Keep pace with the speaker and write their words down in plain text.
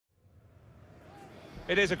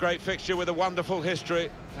It is a great fixture with a wonderful history,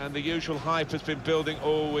 and the usual hype has been building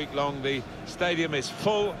all week long. The stadium is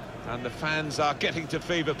full and the fans are getting to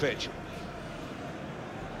fever pitch.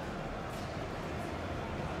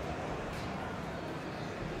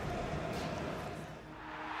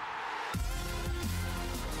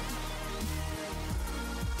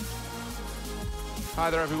 Hi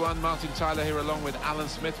there everyone, Martin Tyler here along with Alan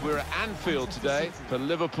Smith. We're at Anfield today for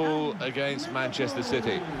Liverpool against Manchester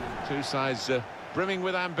City. Two sides brimming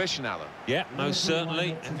with ambition, Alan. Yeah, most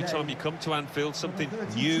certainly. Every time you come to Anfield, something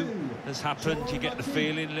new has happened. You get the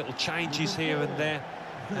feeling, little changes here and there,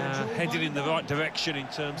 headed in the right direction in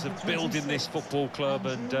terms of building this football club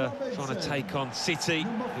and trying to take on City,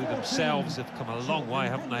 who themselves have come a long way,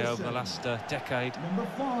 haven't they, over the last decade. Number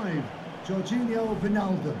 5, Jorginho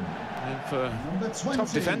Wijnaldum. And for top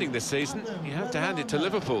defending this season, you have to hand it to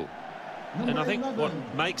Liverpool. And I think what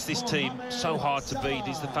makes this team so hard to beat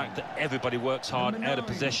is the fact that everybody works hard out of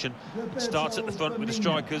possession. It starts at the front with the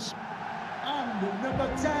strikers. And number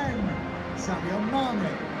 10, Sadio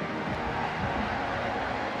Mane.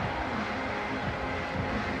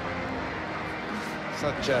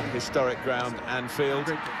 Such a historic ground, Anfield,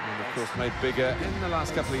 and of course made bigger in the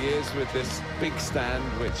last couple of years with this big stand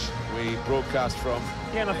which we broadcast from.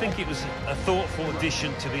 Yeah, and I think it was a thoughtful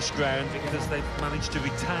addition to this ground because they've managed to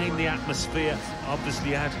retain the atmosphere,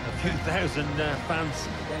 obviously add a few thousand fans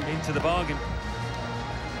into the bargain.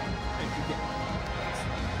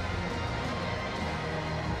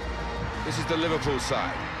 This is the Liverpool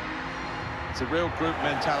side. It's a real group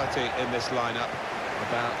mentality in this lineup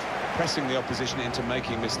about pressing the opposition into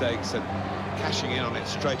making mistakes and cashing in on it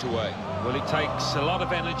straight away. Well, it takes a lot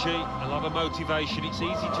of energy, a lot of motivation. It's easy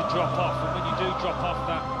to drop off, and when you do drop off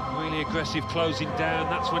that really aggressive closing down,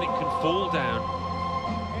 that's when it can fall down.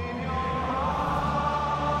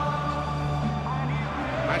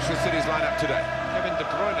 Manchester City's lineup today. Kevin De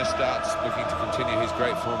Bruyne starts, looking to continue his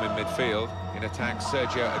great form in midfield. In attack,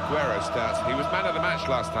 Sergio Aguero starts. He was man of the match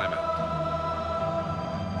last time out.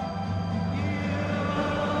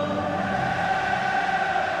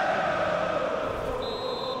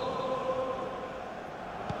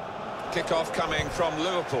 Kick-off coming from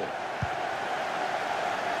Liverpool.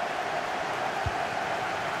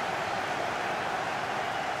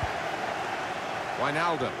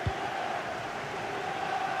 Wijnaldum.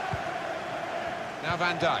 Now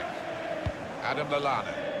Van Dijk. Adam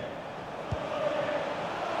Lallana.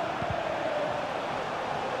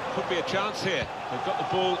 Could be a chance here. They've got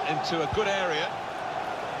the ball into a good area.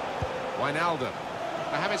 Wijnaldum.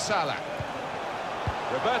 Mohamed Salah.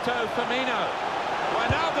 Roberto Firmino.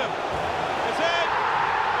 Wijnaldum is in.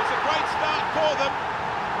 It's a great start for them.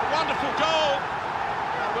 A wonderful goal.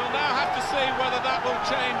 We'll now have to see whether that will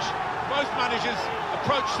change both managers'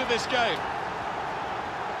 approach to this game.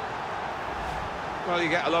 Well, you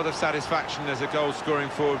get a lot of satisfaction as a goal-scoring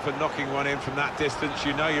forward for knocking one in from that distance.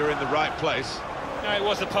 You know you're in the right place. No, it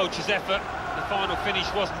was a poacher's effort. The final finish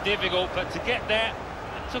wasn't difficult, but to get there,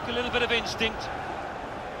 it took a little bit of instinct.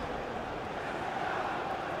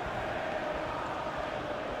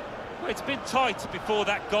 Well, it's been tight before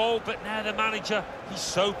that goal, but now the manager, he's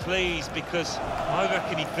so pleased because I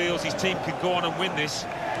reckon he feels his team can go on and win this.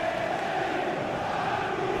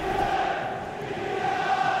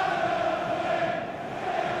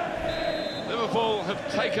 Liverpool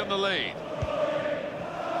have taken the lead.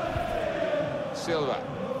 Silva.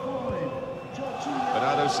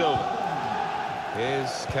 Bernardo Silva.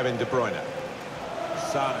 Here's Kevin De Bruyne.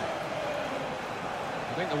 Sane.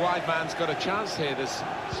 I think the wide man's got a chance here. There's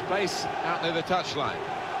space out near the touchline.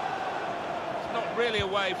 It's not really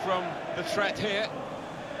away from the threat here.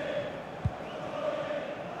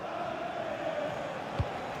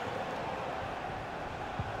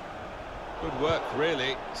 Good work,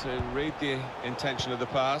 really, to read the intention of the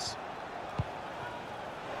pass.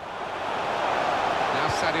 Now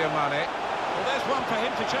Sadio Mane. Well, there's one for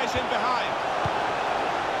him to chase in behind.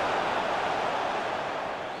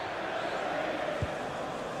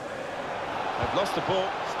 They've lost the ball,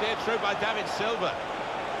 steered through by David Silva.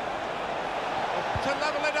 To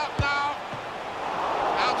level it up now.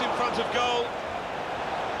 Out in front of goal.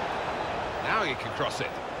 Now he can cross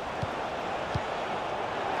it.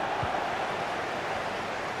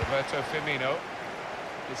 Roberto Firmino.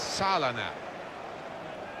 It's Salah now.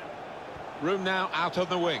 Room now out on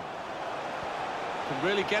the wing. Can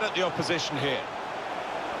really get at the opposition here.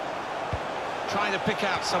 Trying to pick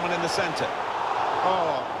out someone in the centre.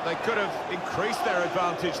 Oh, they could have increased their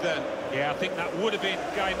advantage then. Yeah, I think that would have been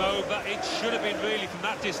game over. It should have been really from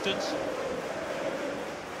that distance.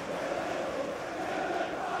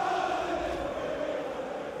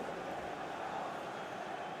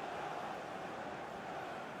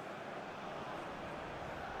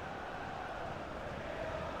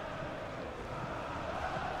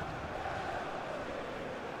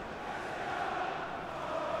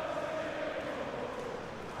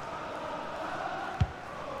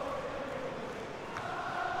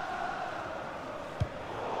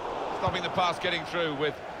 Stopping the pass getting through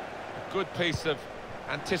with a good piece of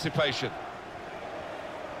anticipation.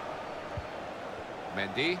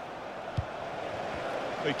 Mendy.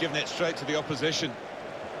 We've given it straight to the opposition.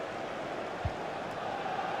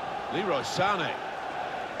 Leroy Sané.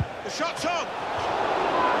 The shot's on!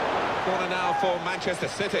 Corner now for Manchester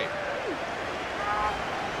City.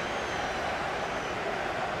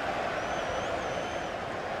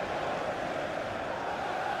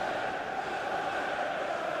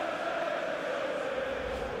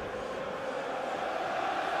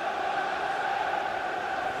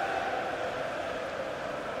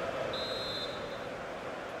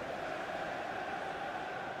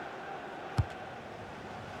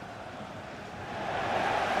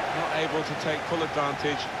 Able to take full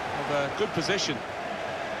advantage of a good position.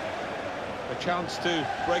 A chance to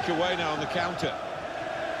break away now on the counter.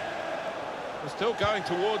 We're still going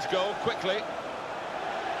towards goal quickly.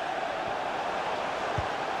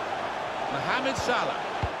 Mohamed Salah.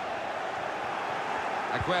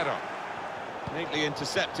 Aguero. Neatly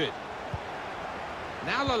intercepted.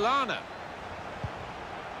 Now Lallana.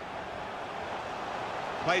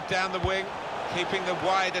 Played down the wing, keeping the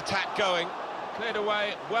wide attack going. Cleared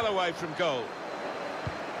away, well away from goal.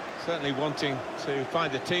 Certainly wanting to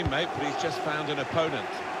find a teammate, but he's just found an opponent.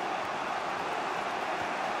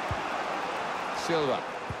 Silva.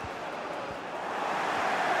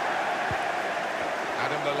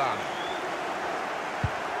 Adam Lallana.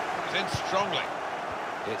 Comes in strongly.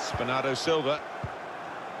 It's Bernardo Silva.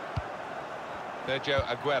 Sergio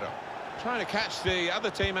Aguero. Trying to catch the other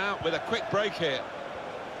team out with a quick break here.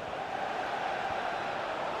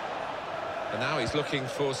 And now he's looking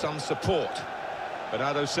for some support.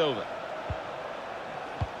 Bernardo Silva.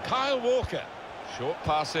 Kyle Walker. Short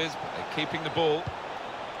passes, but they're keeping the ball.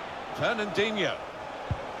 Fernandinho.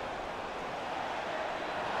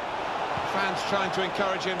 Fans trying to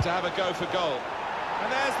encourage him to have a go for goal.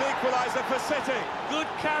 And there's the equaliser for City. Good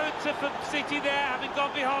character for City there, having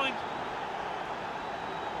gone behind.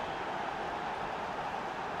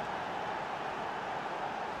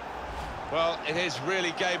 Well, it is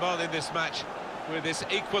really game on in this match with this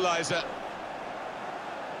equaliser.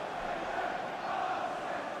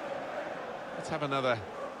 Let's have another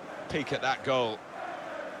peek at that goal.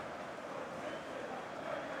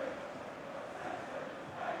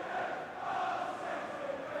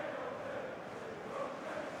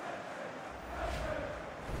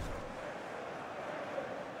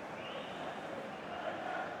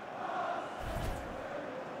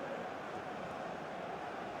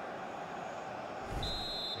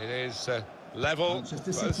 It is level.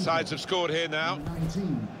 Both sides have scored here now.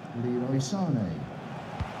 19, Leroy Sané.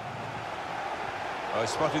 Oh, he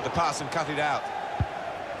spotted the pass and cut it out.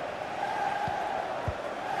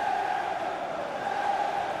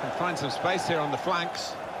 Can find some space here on the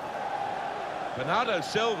flanks. Bernardo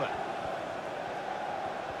Silva.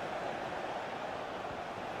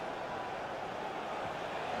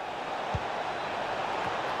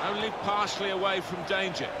 Only partially away from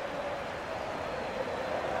danger.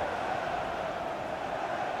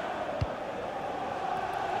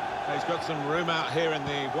 He's got some room out here in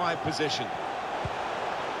the wide position.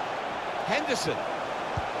 Henderson.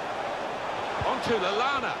 On to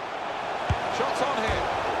Lallana. Shots on here.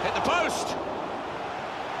 Hit the post.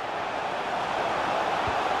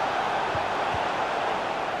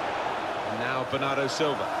 And now Bernardo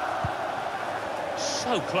Silva.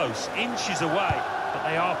 So close, inches away, but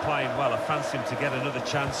they are playing well. I fancy him to get another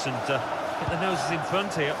chance and get the noses in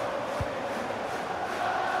front here.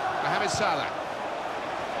 Mohamed Salah.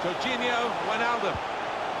 Jorginho Wijnaldum.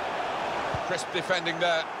 Crisp defending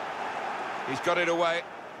there. He's got it away.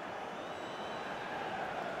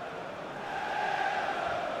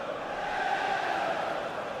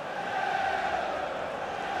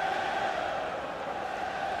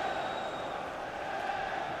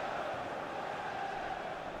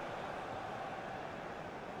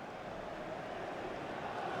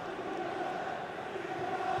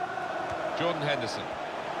 Jordan Henderson.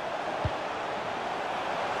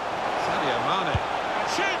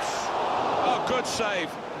 Shoots! Oh, good save.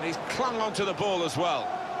 And he's clung onto the ball as well.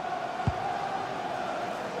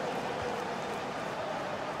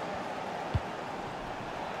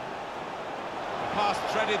 The pass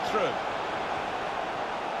threaded through.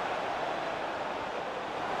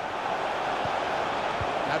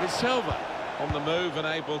 David Silva on the move and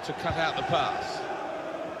able to cut out the pass.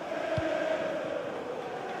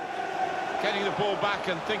 Getting the ball back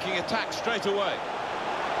and thinking attack straight away.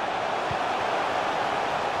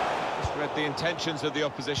 Read the intentions of the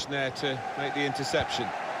opposition there to make the interception.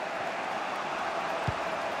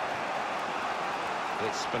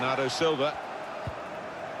 It's Bernardo Silva.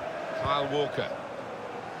 Kyle Walker.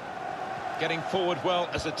 Getting forward well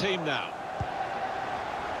as a team now.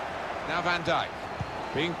 Now Van Dijk.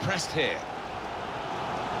 Being pressed here.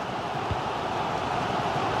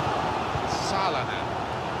 Salah now.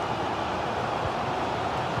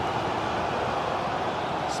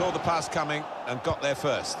 Saw the pass coming and got there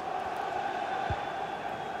first.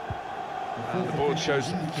 And the board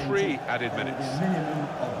shows 3 added minutes. A minimum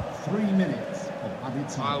of 3 minutes of added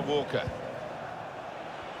time. Kyle Walker.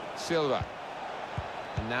 Silva.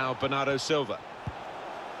 And now Bernardo Silva.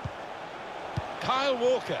 Kyle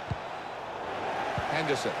Walker.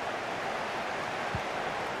 Henderson.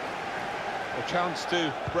 A chance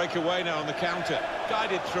to break away now on the counter.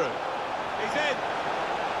 Guided through. He's in.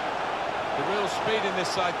 The real speed in this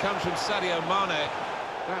side comes from Sadio Mane.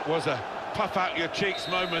 That was a puff out your cheeks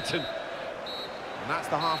moment, and that's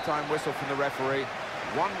the half-time whistle from the referee.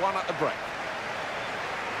 1-1 at the break.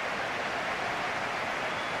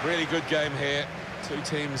 Really good game here. Two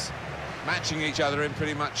teams matching each other in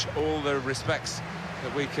pretty much all the respects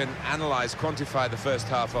that we can analyse, quantify the first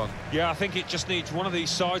half on. Yeah, I think it just needs one of these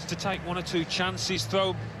sides to take 1 or 2 chances,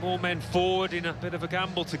 throw more men forward in a bit of a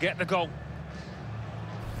gamble to get the goal.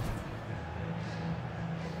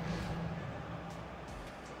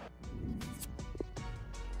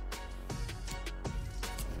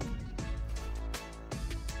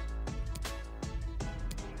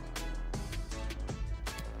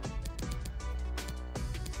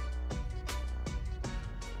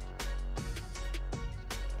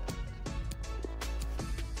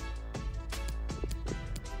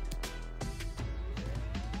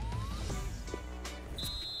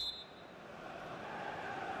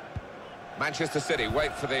 Manchester City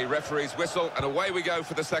wait for the referee's whistle, and away we go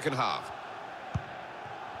for the second half.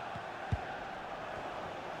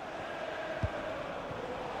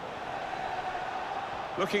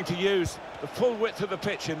 Looking to use the full width of the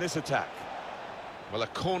pitch in this attack. Well, a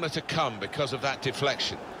corner to come because of that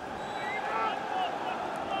deflection.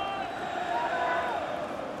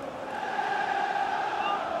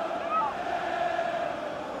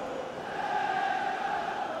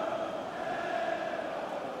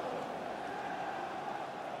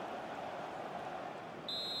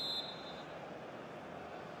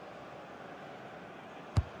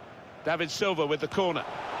 David Silva with the corner.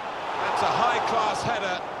 That's a high-class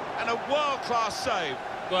header and a world-class save.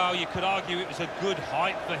 Well, you could argue it was a good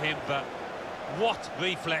height for him, but what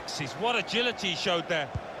reflexes, what agility he showed there.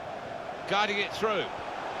 Guiding it through.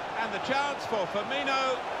 And the chance for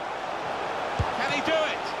Firmino. Can he do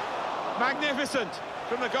it? Magnificent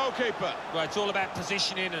from the goalkeeper. Well, it's all about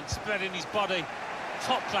positioning and spreading his body.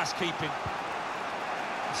 Top-class keeping.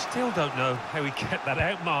 I still don't know how he kept that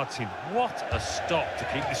out, Martin. What a stop to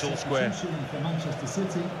keep this all square. For Manchester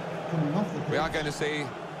City, coming off the pitch. We are going to see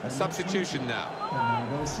a substitution now.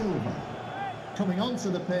 Bernardo Silva. Coming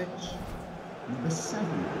onto the pitch, number 7,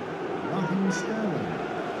 Raheem Sterling.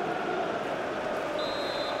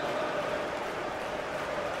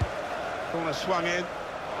 Corner swung in.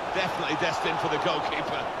 Definitely destined for the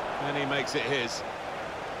goalkeeper. And he makes it his.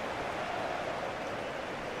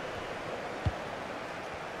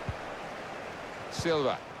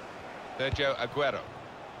 Silva, Sergio Aguero.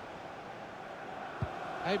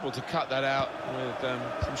 Able to cut that out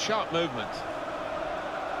with some sharp movement.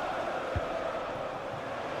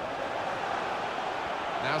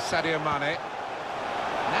 Now Sadio Mane.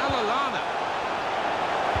 Now Lallana.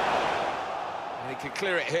 And he can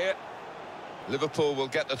clear it here. Liverpool will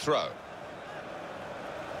get the throw.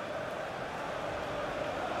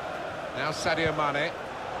 Now Sadio Mane.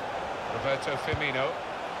 Roberto Firmino.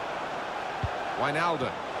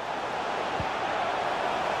 Wijnaldum.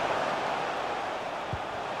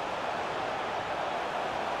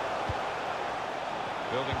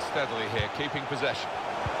 Building steadily here, keeping possession.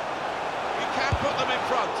 He can put them in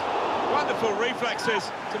front. Wonderful reflexes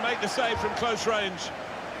to make the save from close range.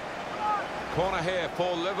 Corner here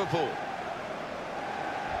for Liverpool.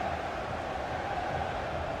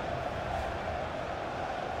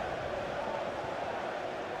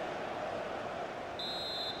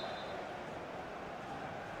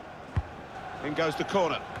 In goes the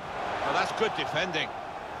corner. Well, that's good defending.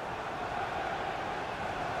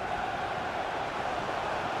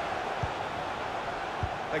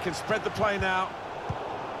 They can spread the play now.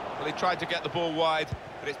 Well, he tried to get the ball wide,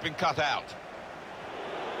 but it's been cut out.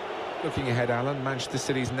 Looking ahead, Alan, Manchester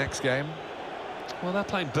City's next game. Well, they're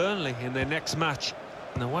playing Burnley in their next match.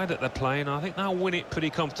 And the way that they're playing, I think they'll win it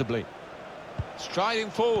pretty comfortably.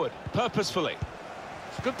 Striding forward, purposefully.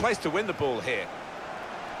 It's a good place to win the ball here.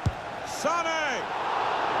 Sane!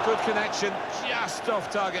 Good connection, just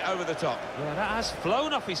off target over the top. Yeah, that has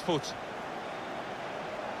flown off his foot.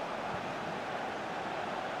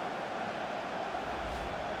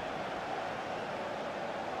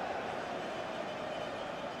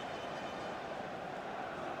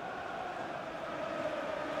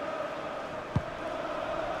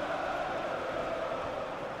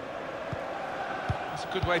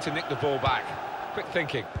 Good way to nick the ball back. Quick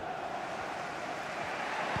thinking.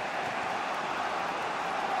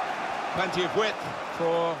 Plenty of width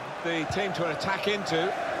for the team to attack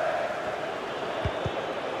into.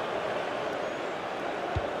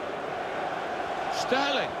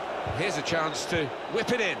 Sterling. Here's a chance to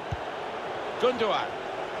whip it in. Gundogan.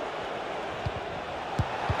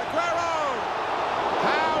 Aguero!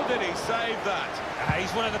 How did he save that?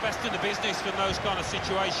 He's one of the best in the business from those kind of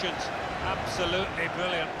situations. Absolutely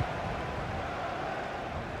brilliant.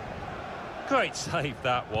 Great save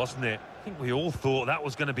that, wasn't it? I think we all thought that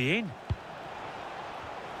was going to be in.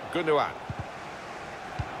 Gundogan.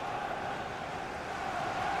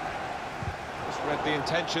 Just read the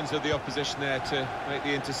intentions of the opposition there to make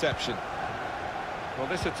the interception. Well,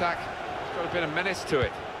 this attack has got a bit of menace to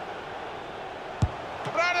it.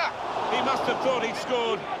 Cabrera! He must have thought he'd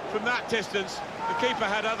scored from that distance. The keeper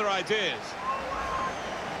had other ideas.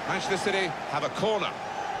 Manchester City have a corner.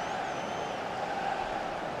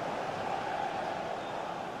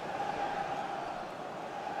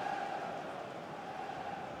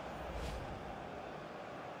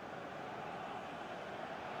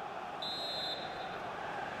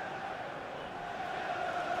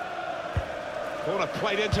 Corner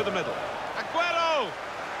played into the middle. Aguero!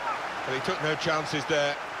 But he took no chances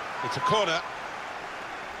there. It's a corner.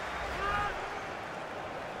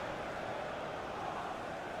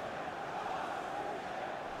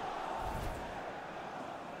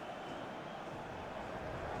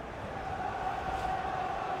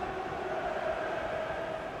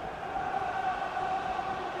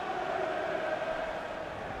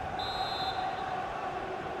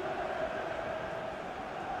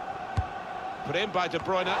 Put in by De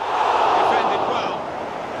Bruyne, defended well.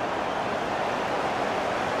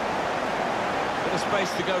 Bit of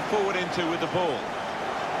space to go forward into with the ball.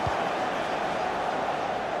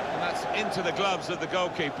 And that's into the gloves of the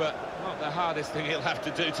goalkeeper. Not the hardest thing he'll have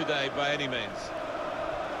to do today by any means.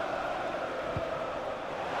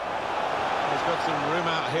 He's got some room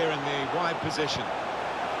out here in the wide position.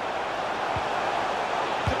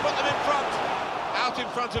 To put them in front, out in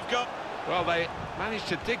front of goal. Well, they managed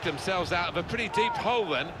to dig themselves out of a pretty deep hole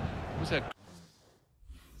then. It was a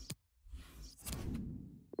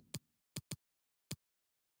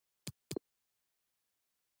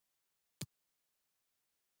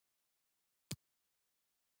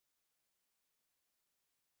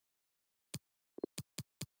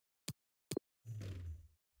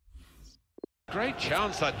great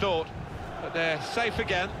chance, I thought, but they're safe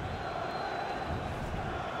again.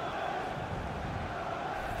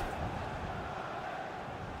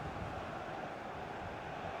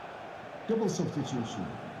 Double substitution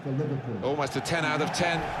for Liverpool. Almost a 10 out of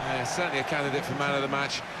 10. Certainly a candidate for man of the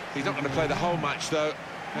match. He's not going to play the whole match, though.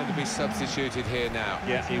 Going to be substituted here now.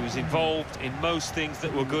 Yeah, he was involved in most things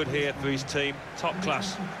that were good here for his team. Top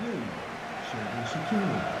class.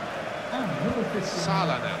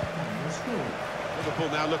 Salah now. Liverpool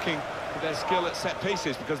now looking for their skill at set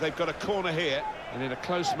pieces because they've got a corner here. And in a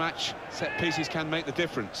close match, set pieces can make the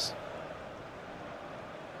difference.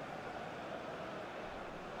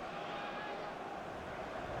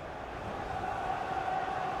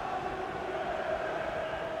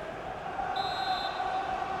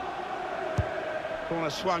 Corner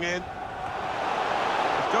swung in.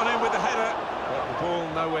 He's gone in with the header, but the ball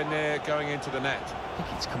nowhere near going into the net. I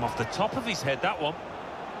think it's come off the top of his head, that one.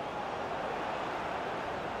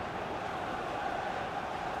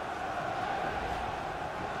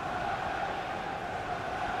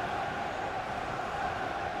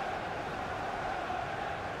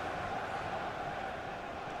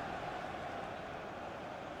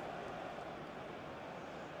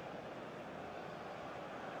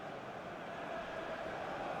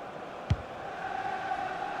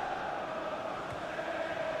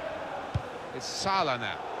 It's Salah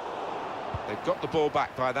now. They've got the ball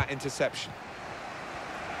back by that interception.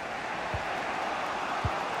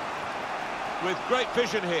 With great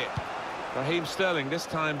vision here. Raheem Sterling this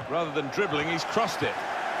time, rather than dribbling, he's crossed it.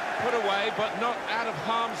 Put away, but not out of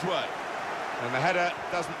harm's way. And the header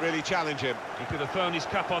doesn't really challenge him. He could have thrown his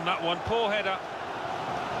cap on that one. Poor header.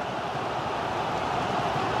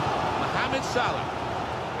 Mohamed Salah.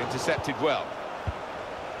 Intercepted well.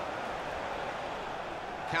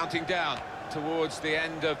 Counting down towards the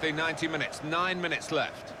end of the 90 minutes. 9 minutes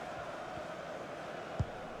left.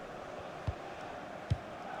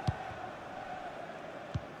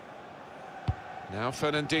 Now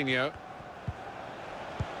Fernandinho.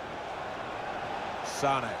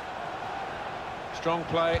 Sane. Strong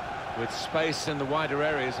play with space in the wider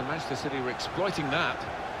areas, and Manchester City were exploiting that.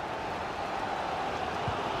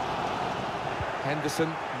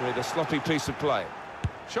 Henderson with a sloppy piece of play.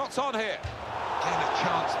 Shots on here. Again, a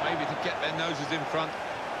chance maybe to get their noses in front.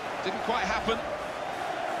 Didn't quite happen.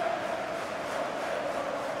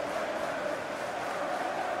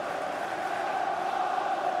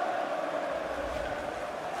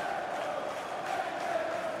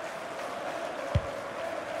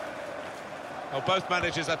 Well, both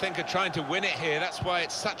managers, I think, are trying to win it here. That's why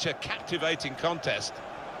it's such a captivating contest.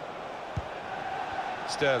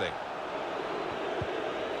 Sterling.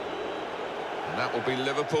 And that will be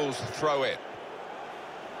Liverpool's throw-in.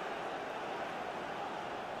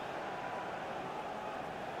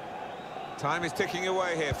 Time is ticking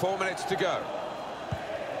away here, 4 minutes to go.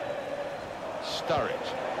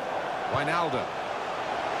 Sturridge. Wijnaldum.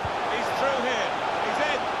 He's through here. He's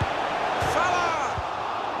in. Salah!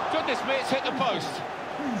 Goodness me, it's hit the post.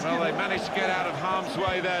 Well, they managed to get out of harm's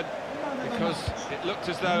way then, because it looked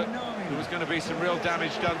as though there was going to be some real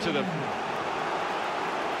damage done to them.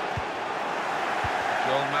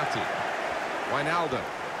 Joel Matip. Wijnaldum.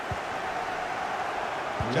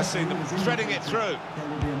 Just see them threading it through.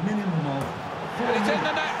 And it's in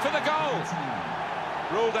the net for the goal.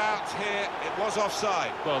 Ruled out here, it was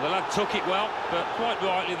offside. Well, the lad took it well, but quite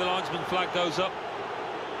rightly the linesman flag goes up.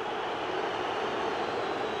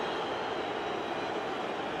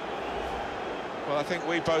 Well, I think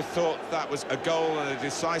we both thought that was a goal and a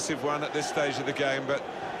decisive one at this stage of the game, but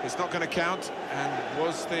it's not going to count. And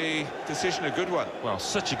was the decision a good one? Well,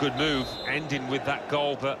 such a good move, ending with that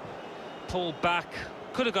goal, but pulled back.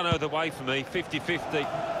 Could have gone either way for me, 50-50.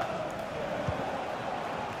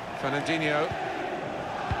 Fernandinho.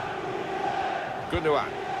 Gundogan.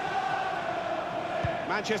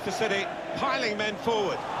 Manchester City piling men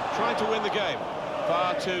forward, trying to win the game.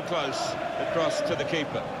 Far too close across to the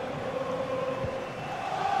keeper.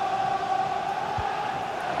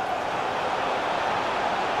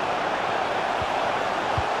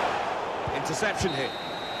 Interception here.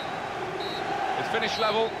 It's finish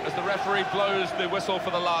level as the referee blows the whistle for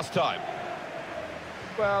the last time.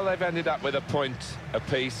 Well, they've ended up with a point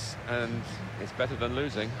apiece, and it's better than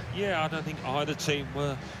losing. Yeah, I don't think either team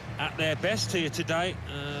were at their best here today.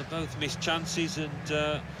 Both missed chances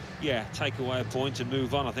and, yeah, take away a point and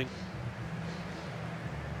move on, I think.